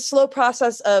the slow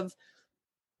process of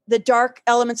the dark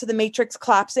elements of the matrix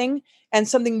collapsing and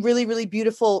something really, really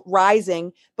beautiful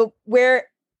rising. But where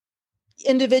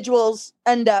individuals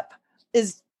end up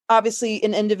is obviously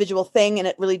an individual thing, and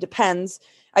it really depends.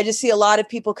 I just see a lot of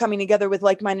people coming together with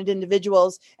like-minded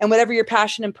individuals, and whatever your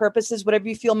passion and purpose is, whatever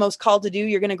you feel most called to do,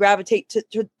 you're going to gravitate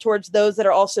towards those that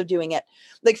are also doing it.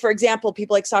 Like, for example,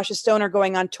 people like Sasha Stone are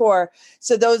going on tour.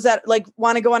 So those that like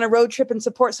want to go on a road trip and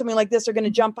support something like this are going to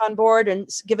jump on board and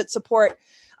give it support.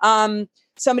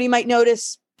 Somebody might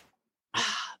notice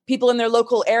people in their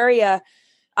local area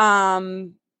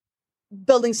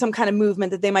building some kind of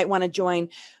movement that they might want to join.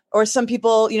 Or some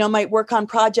people, might work on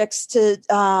projects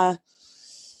to,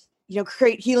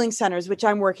 create healing centers, which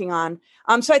I'm working on.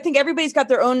 So I think everybody's got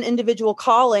their own individual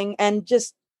calling, and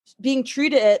just being true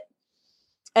to it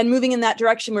and moving in that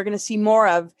direction, we're going to see more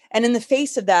of. And in the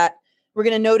face of that, we're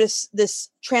going to notice this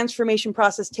transformation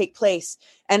process take place.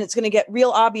 And it's going to get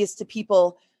real obvious to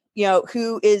people,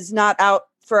 who is not out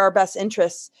for our best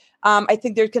interests. I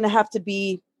think there's going to have to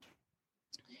be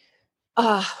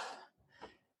a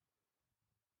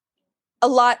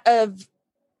lot of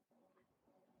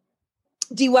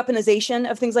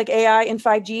de-weaponization of things like AI and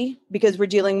 5G, because we're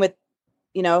dealing with,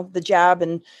 the jab,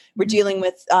 and we're dealing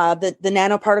with the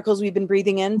nanoparticles we've been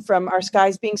breathing in from our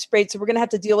skies being sprayed. So we're going to have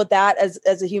to deal with that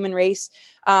as a human race,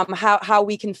 how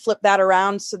we can flip that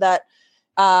around so that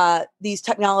these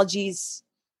technologies,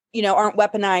 aren't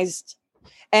weaponized.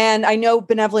 And I know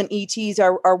benevolent ETs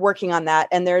are working on that.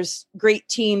 And there's great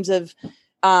teams of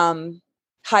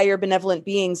higher benevolent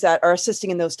beings that are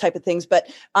assisting in those type of things. But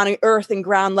on an earth and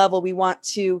ground level, we want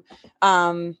to,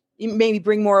 maybe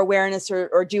bring more awareness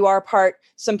or do our part.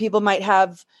 Some people might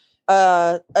have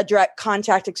a direct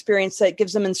contact experience that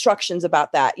gives them instructions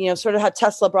about that, sort of how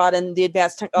Tesla brought in the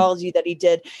advanced technology that he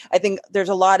did. I think there's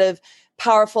a lot of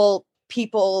powerful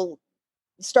people,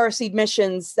 starseed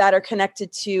missions that are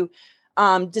connected to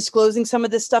disclosing some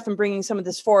of this stuff and bringing some of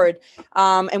this forward.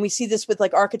 And we see this with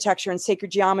like architecture and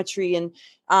sacred geometry and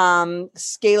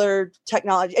scalar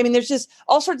technology. I mean, there's just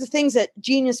all sorts of things that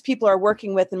genius people are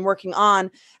working with and working on.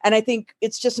 And I think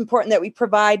it's just important that we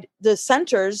provide the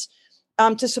centers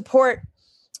to support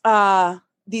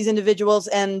these individuals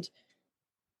and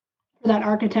for that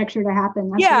architecture to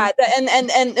happen.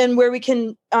 And where we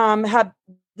can have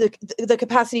the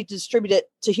capacity to distribute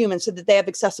it to humans so that they have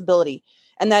accessibility,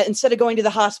 and that instead of going to the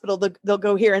hospital, they'll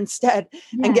go here instead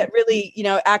and get really,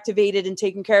 activated and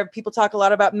taken care of. People talk a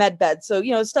lot about med beds. So,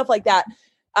 stuff like that.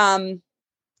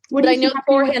 What do you see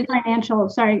happening with financial?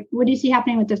 Sorry, what do you see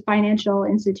happening with the financial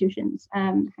institutions?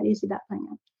 How do you see that playing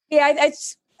out? Yeah,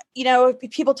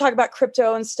 people talk about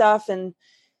crypto and stuff and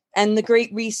the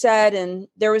Great Reset. And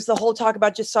there was the whole talk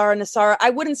about Jassara and Nassara. I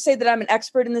wouldn't say that I'm an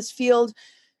expert in this field.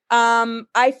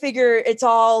 I figure it's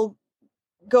all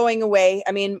going away.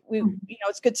 I mean,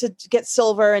 it's good to get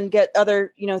silver and get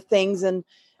other, things. And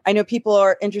I know people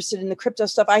are interested in the crypto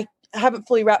stuff. I haven't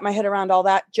fully wrapped my head around all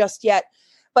that just yet.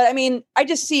 But I mean, I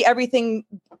just see everything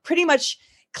pretty much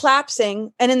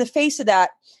collapsing. And in the face of that,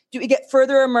 do we get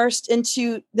further immersed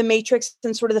into the matrix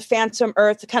and sort of the phantom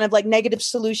earth, kind of like negative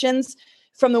solutions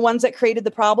from the ones that created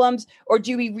the problems? Or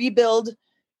do we rebuild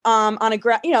on a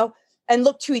ground, and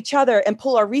look to each other and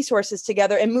pull our resources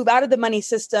together and move out of the money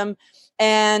system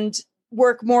and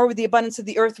work more with the abundance of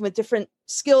the earth and with different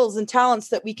skills and talents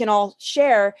that we can all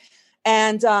share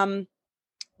and,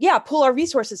 pull our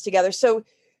resources together. So,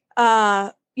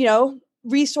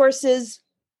 resources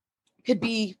could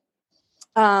be,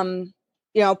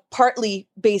 partly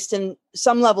based in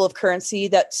some level of currency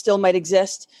that still might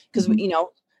exist because,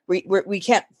 we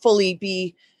can't fully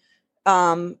be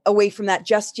away from that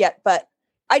just yet. But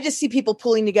I just see people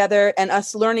pulling together and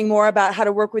us learning more about how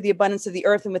to work with the abundance of the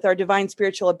earth and with our divine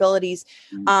spiritual abilities.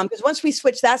 Because once we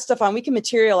switch that stuff on, we can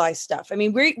materialize stuff. I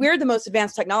mean, we're the most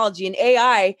advanced technology, and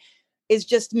AI is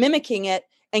just mimicking it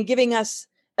and giving us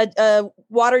a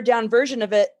watered down version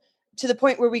of it to the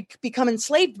point where we become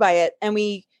enslaved by it. And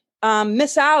we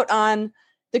miss out on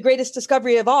the greatest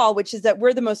discovery of all, which is that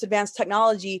we're the most advanced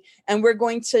technology and we're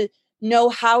going to know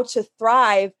how to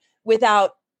thrive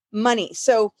without money.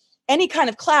 So any kind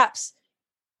of collapse,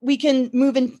 we can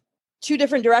move in two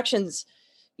different directions.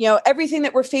 Everything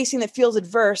that we're facing that feels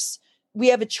adverse, we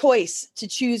have a choice to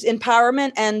choose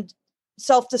empowerment and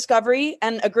self-discovery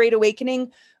and a great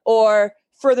awakening, or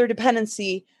further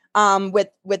dependency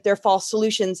with their false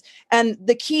solutions. And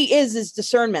the key is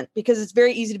discernment, because it's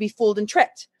very easy to be fooled and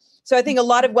tricked. So I think a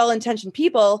lot of well-intentioned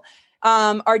people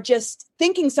are just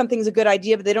thinking something's a good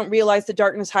idea, but they don't realize the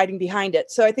darkness hiding behind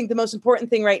it. So I think the most important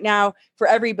thing right now for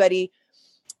everybody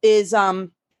is,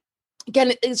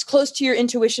 again, as close to your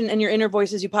intuition and your inner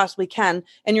voice as you possibly can,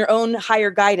 and your own higher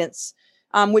guidance,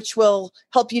 which will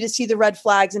help you to see the red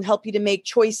flags and help you to make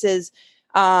choices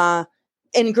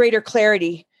in greater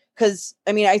clarity. Because,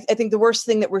 I mean, I think the worst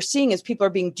thing that we're seeing is people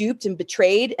are being duped and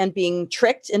betrayed and being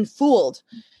tricked and fooled.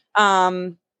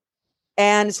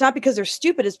 And it's not because they're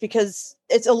stupid. It's because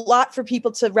it's a lot for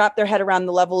people to wrap their head around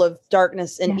the level of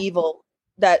darkness and evil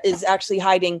that is actually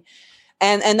hiding.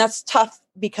 And that's tough,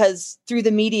 because through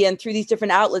the media and through these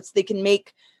different outlets, they can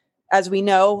make, as we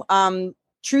know,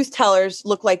 truth tellers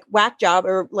look like whack job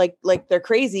or like they're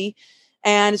crazy.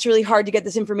 And it's really hard to get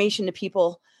this information to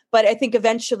people. But I think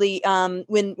eventually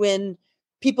when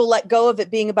people let go of it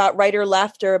being about right or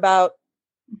left or about,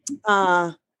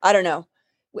 I don't know.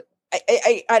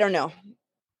 I don't know.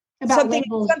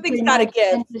 Something's got to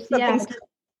give.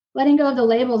 Letting go of the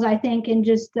labels, I think, and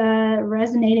just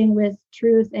resonating with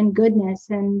truth and goodness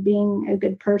and being a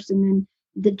good person.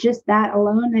 And just that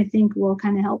alone, I think, will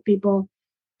kind of help people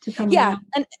to come around.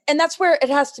 And that's where it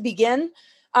has to begin.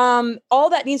 All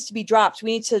that needs to be dropped.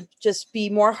 We need to just be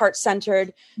more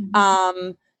heart-centered.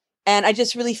 And I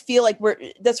just really feel like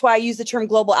that's why I use the term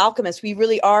global alchemist. We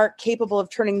really are capable of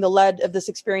turning the lead of this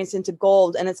experience into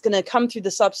gold. And it's going to come through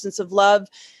the substance of love,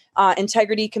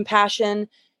 integrity, compassion,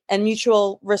 and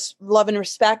mutual love and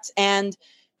respect, and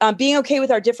being okay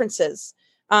with our differences,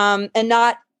 and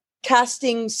not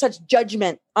casting such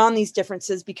judgment on these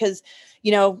differences because,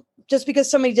 just because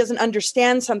somebody doesn't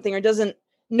understand something or doesn't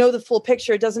know the full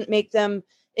picture, it doesn't make them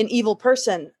an evil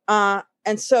person.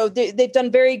 And so they've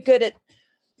done very good at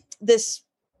this,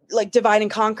 like, divide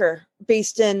and conquer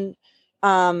based in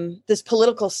this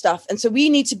political stuff. And so we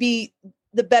need to be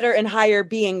the better and higher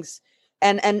beings,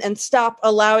 and stop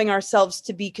allowing ourselves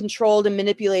to be controlled and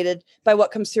manipulated by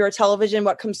what comes through our television,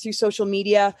 what comes through social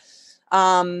media,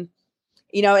 and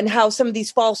how some of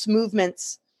these false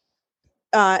movements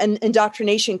and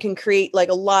indoctrination can create like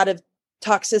a lot of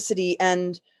toxicity.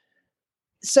 And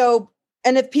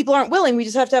if people aren't willing, we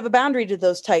just have to have a boundary to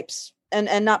those types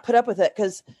and not put up with it.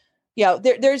 Cause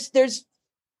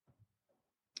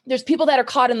there's people that are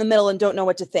caught in the middle and don't know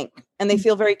what to think, and they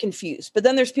feel very confused. But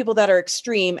then there's people that are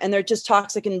extreme and they're just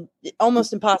toxic and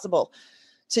almost impossible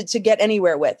to get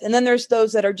anywhere with. And then there's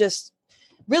those that are just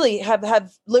really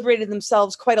have liberated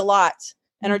themselves quite a lot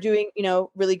and are doing,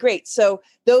 really great. So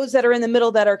those that are in the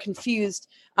middle that are confused,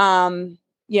 just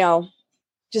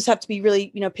have to be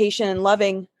really, patient and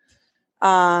loving.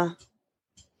 I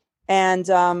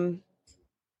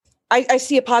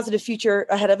see a positive future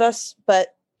ahead of us,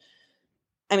 but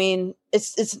I mean,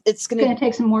 it's going to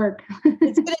take some work.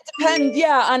 It's going to depend,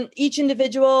 on each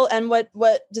individual and what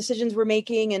decisions we're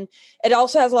making. And it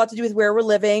also has a lot to do with where we're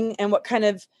living and what kind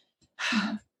of,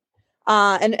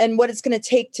 and what it's going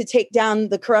to take down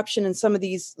the corruption in some of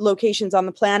these locations on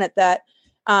the planet that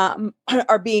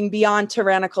are being beyond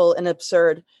tyrannical and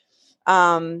absurd.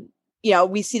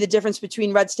 We see the difference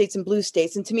between red states and blue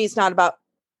states. And to me, it's not about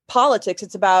politics.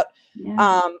 It's about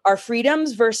our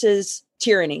freedoms versus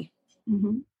tyranny.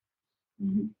 Mm-hmm.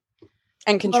 Mm-hmm.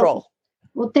 And control.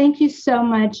 Well, thank you so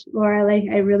much, Laura.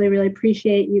 I really, really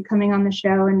appreciate you coming on the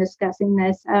show and discussing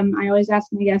this. I always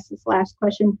ask my guests this last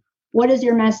question. What is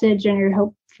your message and your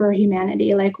hope for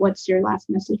humanity? Like, what's your last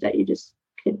message that you just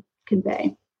could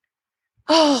convey?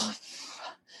 Oh,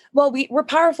 well, we're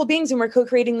powerful beings and we're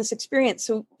co-creating this experience.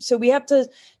 So we have to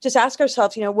just ask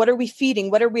ourselves, what are we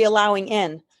feeding? What are we allowing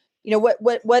in?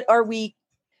 What are we,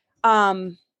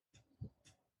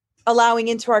 allowing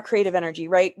into our creative energy,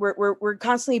 right? We're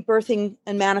constantly birthing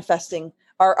and manifesting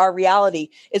our reality.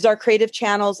 Is our creative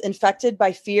channels infected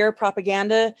by fear,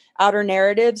 propaganda, outer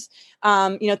narratives,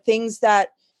 things that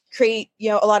create,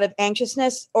 a lot of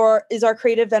anxiousness? Or is our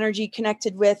creative energy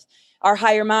connected with our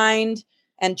higher mind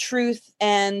and truth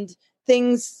and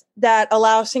things that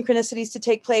allow synchronicities to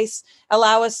take place,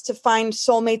 allow us to find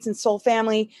soulmates and soul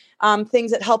family,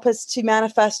 things that help us to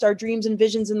manifest our dreams and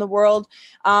visions in the world?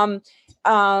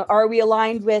 Are we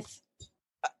aligned with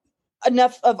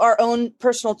enough of our own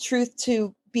personal truth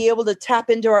to be able to tap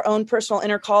into our own personal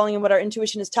inner calling and what our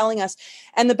intuition is telling us?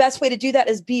 And the best way to do that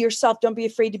is be yourself. Don't be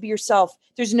afraid to be yourself.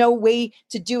 There's no way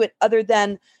to do it other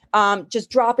than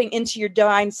just dropping into your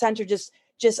divine center, just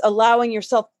allowing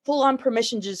yourself full on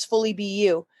permission to just fully be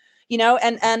you,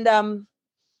 and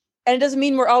it doesn't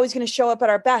mean we're always going to show up at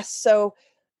our best. So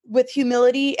with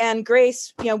humility and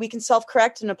grace, we can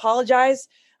self-correct and apologize.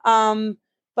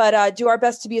 But do our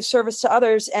best to be of service to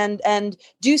others and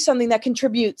do something that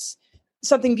contributes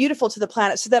something beautiful to the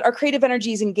planet so that our creative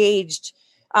energy is engaged,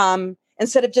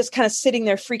 instead of just kind of sitting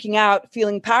there freaking out,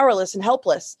 feeling powerless and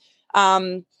helpless.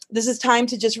 This is time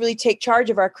to just really take charge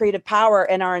of our creative power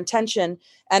and our intention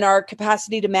and our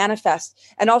capacity to manifest,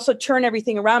 and also turn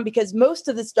everything around, because most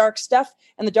of this dark stuff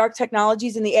and the dark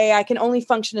technologies and the AI can only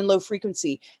function in low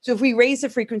frequency. So if we raise the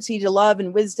frequency to love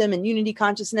and wisdom and unity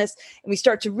consciousness, and we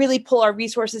start to really pull our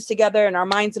resources together and our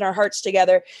minds and our hearts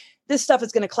together, this stuff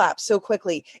is going to collapse so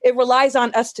quickly. It relies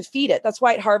on us to feed it. That's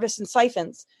why it harvests and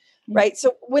siphons, right?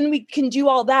 So when we can do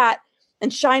all that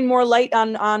and shine more light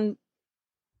on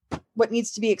what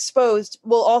needs to be exposed,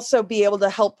 we'll also be able to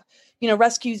help,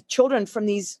 rescue children from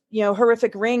these,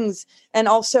 horrific rings, and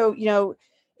also,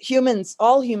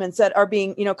 all humans that are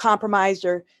being, compromised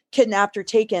or kidnapped or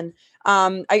taken.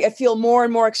 I feel more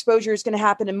and more exposure is going to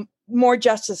happen, and more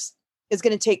justice is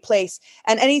going to take place.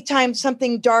 And anytime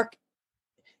something dark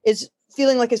is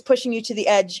feeling like it's pushing you to the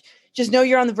edge, just know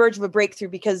you're on the verge of a breakthrough,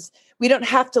 because we don't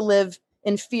have to live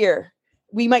in fear.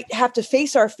 We might have to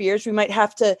face our fears. We might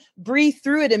have to breathe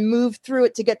through it and move through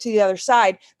it to get to the other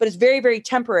side, but it's very, very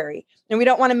temporary. And we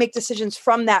don't want to make decisions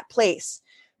from that place.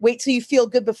 Wait till you feel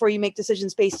good before you make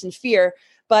decisions based in fear,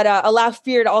 but allow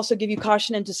fear to also give you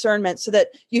caution and discernment so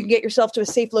that you can get yourself to a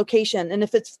safe location. And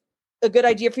if it's a good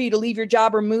idea for you to leave your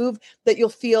job or move, that you'll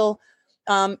feel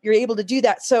you're able to do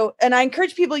that. So, and I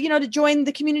encourage people, to join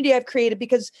the community I've created,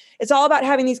 because it's all about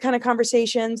having these kind of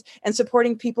conversations and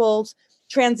supporting people's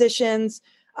transitions,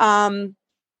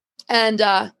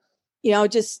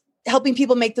 just helping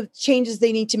people make the changes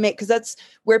they need to make, because that's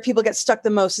where people get stuck the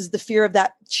most, is the fear of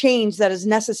that change that is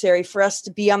necessary for us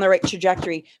to be on the right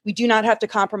trajectory. We do not have to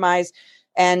compromise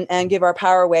and give our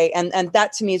power away. And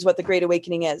that to me is what the Great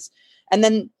Awakening is. And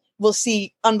then we'll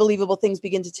see unbelievable things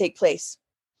begin to take place.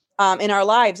 in our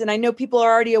lives. And I know people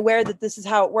are already aware that this is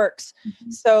how it works.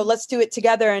 Mm-hmm. So let's do it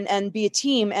together and be a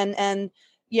team and,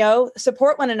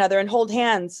 support one another and hold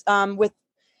hands with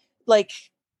like,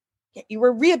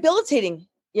 we're rehabilitating,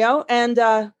 and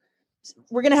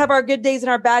we're going to have our good days and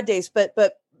our bad days. But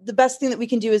the best thing that we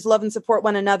can do is love and support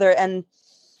one another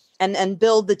and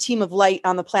build the team of light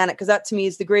on the planet. Because that to me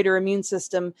is the greater immune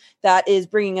system that is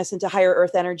bringing us into higher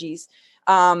earth energies.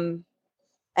 And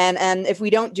if we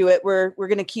don't do it, we're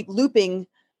going to keep looping,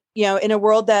 in a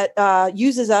world that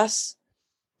uses us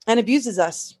and abuses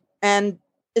us. And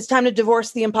it's time to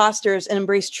divorce the imposters and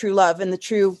embrace true love and the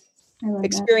true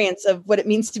experience of what it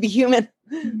means to be human.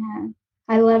 Yeah,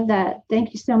 I love that.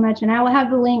 Thank you so much. And I will have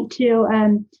the link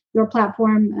to your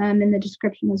platform in the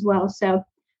description as well. So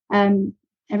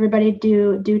everybody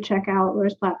do check out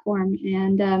Laura's platform,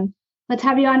 and let's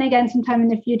have you on again sometime in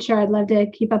the future. I'd love to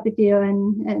keep up with you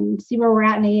and see where we're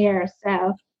at in a year.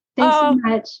 So thanks so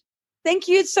much. Thank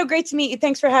you. It's so great to meet you.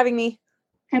 Thanks for having me.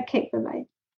 Okay, bye-bye.